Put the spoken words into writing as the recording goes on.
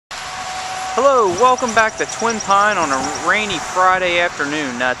Hello, welcome back to Twin Pine on a rainy Friday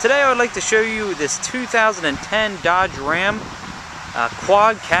afternoon. Today I would like to show you this 2010 Dodge Ram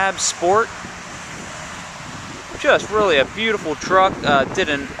Quad Cab Sport. Just really a beautiful truck. Did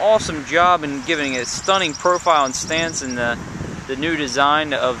an awesome job in giving a stunning profile and stance in the new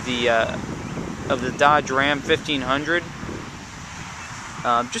design of the Dodge Ram 1500.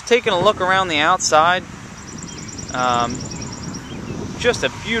 Just taking a look around the outside. Just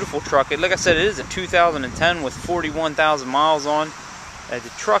a beautiful truck. Like I said, it is a 2010 with 41,000 miles on.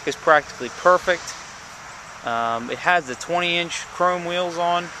 The truck is practically perfect. It has the 20-inch chrome wheels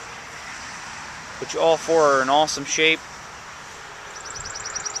on, which all four are in awesome shape.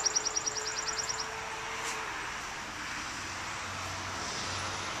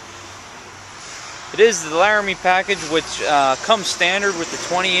 It is the Laramie package, which comes standard with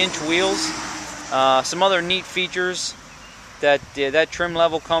the 20-inch wheels. Some other neat features that trim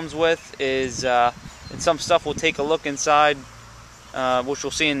level comes with is, and some stuff we'll take a look inside, which we'll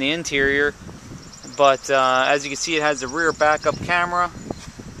see in the interior. But as you can see, it has the rear backup camera,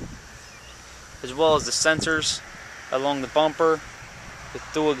 as well as the sensors along the bumper with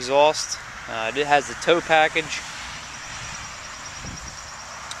dual exhaust. It has the tow package.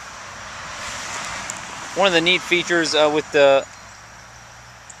 One of the neat features with the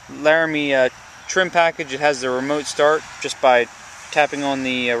Laramie trim package, it has the remote start. Just by tapping on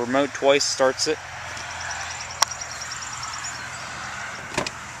the remote twice starts it.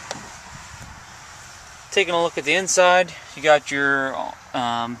 Taking a look at the inside, you got your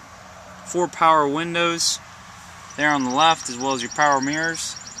 4 power windows there on the left, as well as your power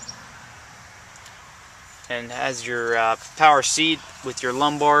mirrors, and has your power seat with your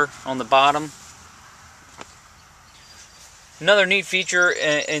lumbar on the bottom. Another neat feature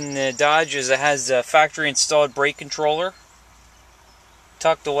in the Dodge is it has a factory installed brake controller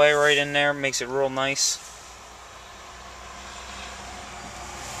tucked away right in there. Makes it real nice.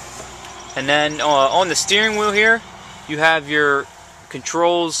 And then on the steering wheel here, you have your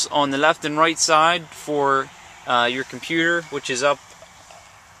controls on the left and right side for your computer, which is up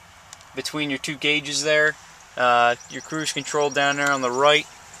between your two gauges there. Your cruise control down there on the right.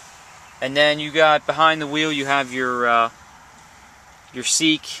 And then you got behind the wheel, you have your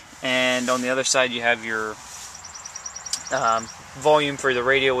seek, and on the other side you have your volume for the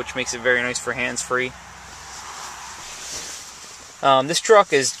radio, which makes it very nice for hands-free. This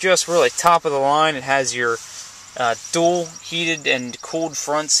truck is just really top of the line. It has your dual heated and cooled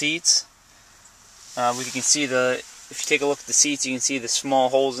front seats. We can see if you take a look at the seats, you can see the small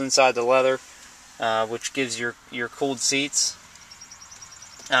holes inside the leather, which gives your cooled seats.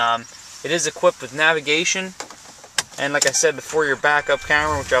 It is equipped with navigation. And like I said before, your backup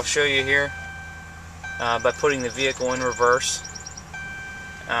camera, which I'll show you here, by putting the vehicle in reverse.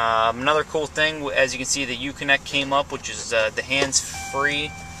 Another cool thing, as you can see, the Uconnect came up, which is the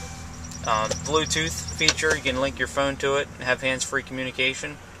hands-free Bluetooth feature. You can link your phone to it and have hands-free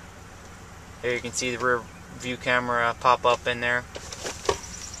communication. Here you can see the rear view camera pop up in there.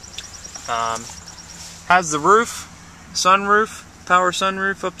 Has the roof, sunroof, power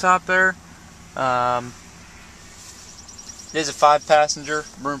sunroof up top there. It is a 5-passenger,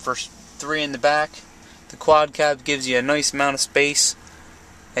 room for 3 in the back. The quad cab gives you a nice amount of space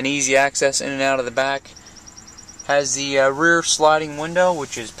and easy access in and out of the back. Has the rear sliding window,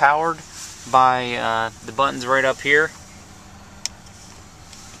 which is powered by the buttons right up here.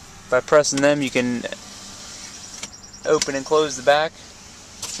 By pressing them, you can open and close the back.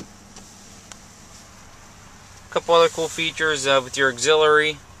 A couple other cool features with your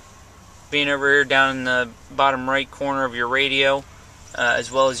auxiliary being over here down in the bottom right corner of your radio,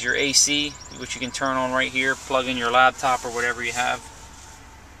 as well as your AC, which you can turn on right here, plug in your laptop or whatever you have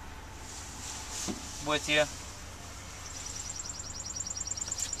with you.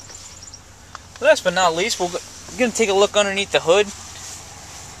 Last but not least, we're going to take a look underneath the hood.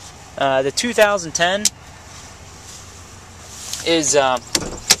 The 2010 is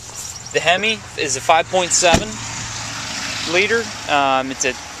the Hemi is a 5.7 liter. It's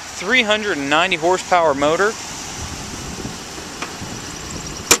a 390 horsepower motor,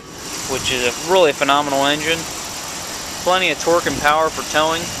 which is a really phenomenal engine. Plenty of torque and power for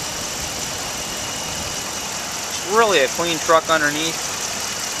towing. It's really a clean truck underneath.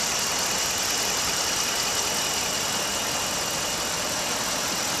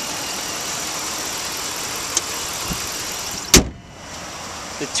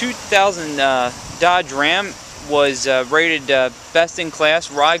 The 2000 Dodge Ram was rated best in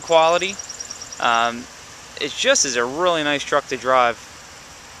class ride quality. It just is a really nice truck to drive.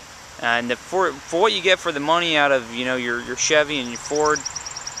 And for what you get for the money out of your Chevy and your Ford,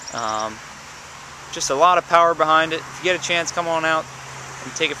 Just a lot of power behind it. If you get a chance, come on out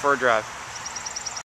and take it for a drive.